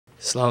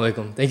Assalamu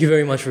alaikum. Thank you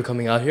very much for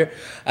coming out here.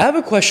 I have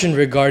a question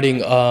regarding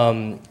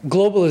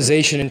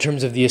globalization in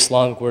terms of the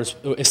Islamic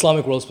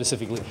world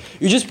specifically.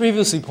 You just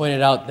previously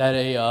pointed out that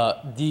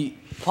the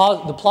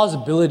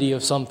plausibility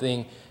of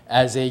something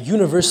as a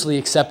universally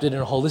accepted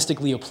and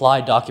holistically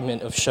applied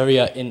document of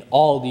Sharia in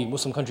all the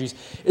Muslim countries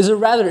is a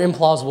rather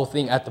implausible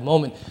thing at the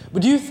moment.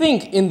 But do you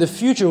think in the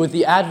future, with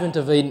the advent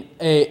of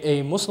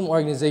a Muslim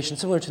organization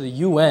similar to the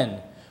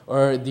UN,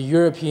 or the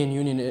European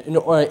Union,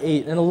 or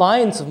an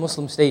alliance of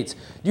Muslim states,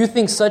 do you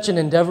think such an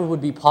endeavor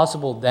would be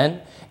possible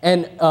then?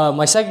 And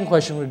my second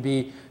question would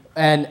be,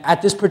 and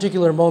at this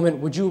particular moment,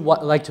 would you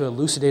like to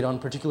elucidate on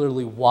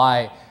particularly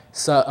why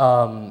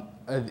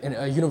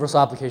a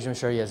universal application of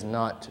Sharia is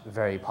not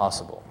very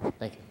possible?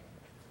 Thank you.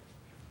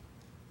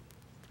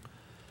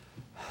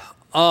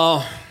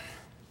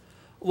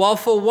 Well,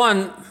 for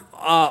one,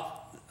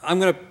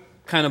 I'm going to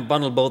kind of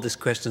bundle both these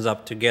questions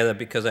up together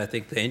because I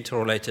think they're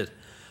interrelated.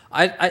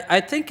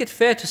 I think it's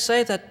fair to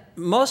say that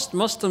most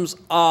Muslims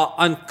are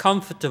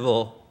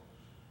uncomfortable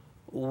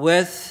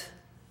with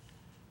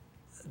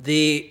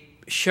the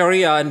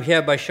Sharia, and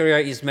here by Sharia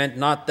is meant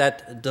not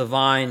that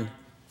divine,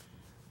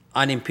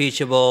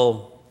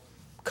 unimpeachable,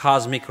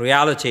 cosmic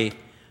reality,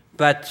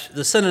 but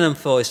the synonym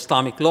for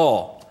Islamic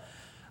law,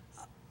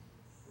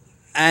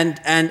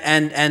 and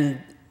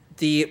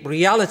the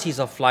realities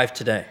of life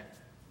today.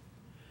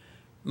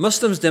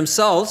 Muslims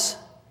themselves,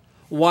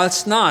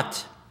 whilst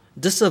not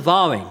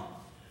disavowing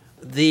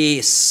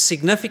the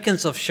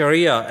significance of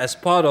Sharia as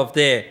part of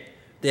their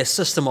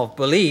system of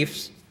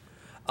beliefs,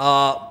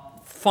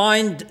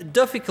 find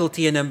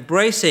difficulty in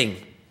embracing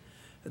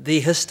the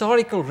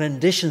historical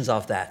renditions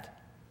of that.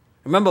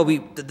 Remember,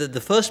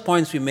 the first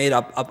points we made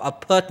are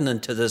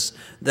pertinent to this,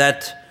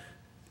 that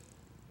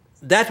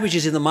which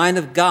is in the mind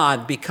of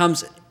God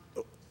becomes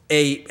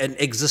an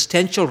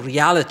existential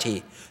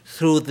reality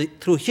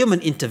through human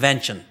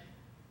intervention.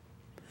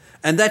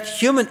 And that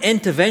human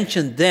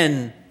intervention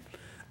then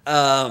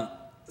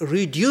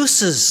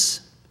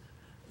reduces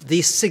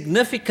the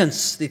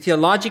significance, the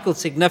theological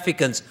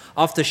significance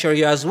of the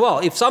Sharia as well.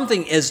 If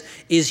something is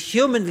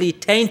humanly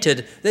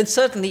tainted, then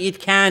certainly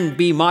it can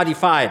be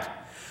modified.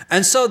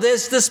 And so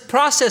there's this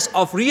process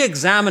of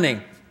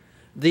re-examining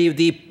the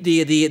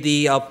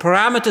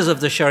parameters of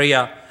the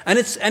Sharia, and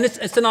it's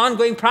an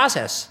ongoing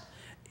process.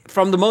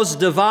 From the most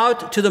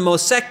devout to the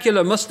most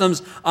secular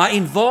Muslims are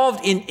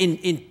involved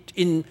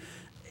in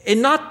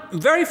not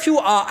very few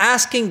are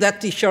asking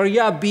that the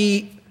Sharia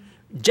be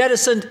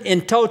jettisoned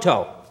in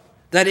toto,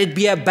 that it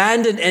be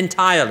abandoned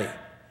entirely.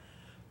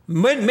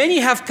 Many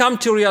have come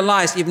to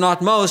realize, if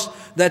not most,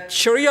 that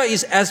Sharia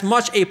is as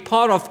much a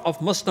part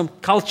of Muslim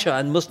culture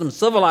and Muslim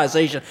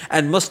civilization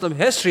and Muslim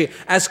history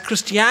as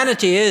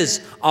Christianity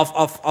is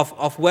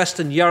of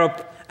Western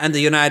Europe and the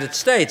United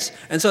States.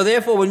 And so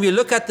therefore, when we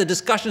look at the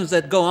discussions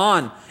that go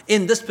on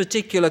in this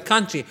particular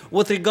country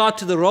with regard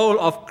to the role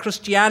of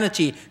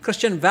Christianity,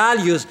 Christian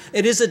values,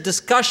 it is a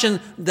discussion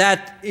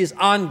that is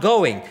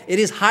ongoing. It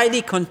is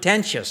highly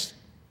contentious.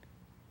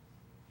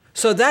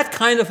 So that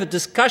kind of a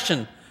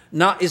discussion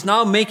is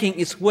now making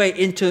its way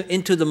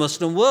into the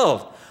Muslim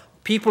world.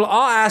 People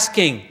are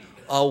asking,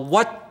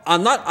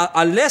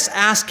 are less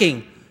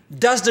asking,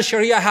 does the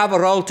Sharia have a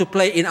role to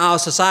play in our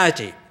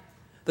society?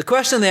 The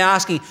question they're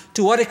asking,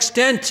 to what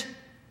extent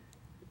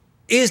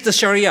is the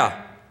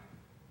Sharia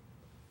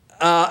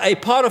a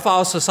part of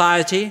our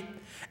society,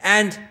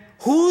 and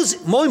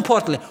more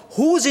importantly,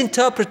 whose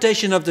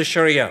interpretation of the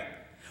Sharia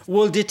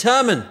will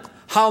determine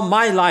how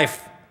my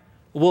life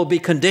will be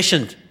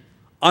conditioned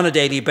on a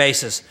daily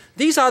basis?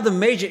 These are the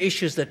major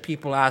issues that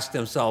people ask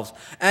themselves.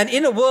 And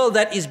in a world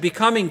that is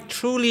becoming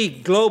truly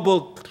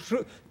global,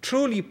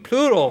 truly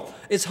plural,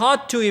 it's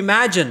hard to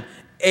imagine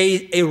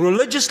a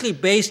religiously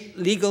based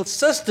legal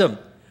system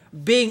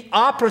being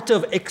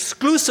operative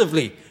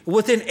exclusively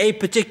within a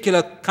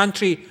particular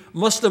country,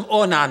 Muslim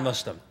or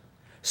non-Muslim.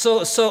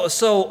 So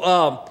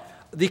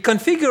the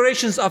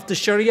configurations of the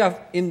Sharia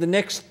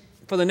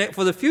for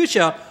the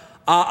future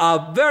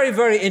are very,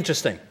 very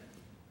interesting.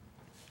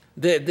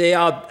 They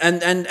are,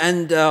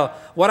 and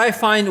what I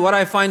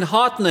find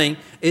heartening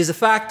is the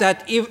fact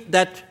that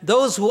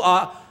those who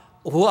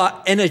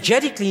are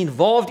energetically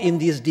involved in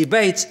these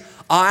debates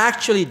are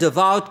actually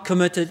devout,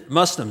 committed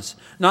Muslims,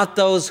 not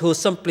those who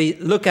simply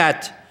look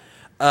at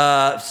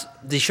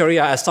the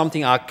Sharia as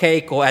something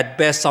archaic, or at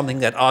best something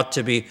that ought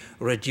to be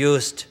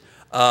reduced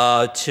to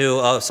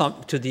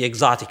the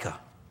exotica.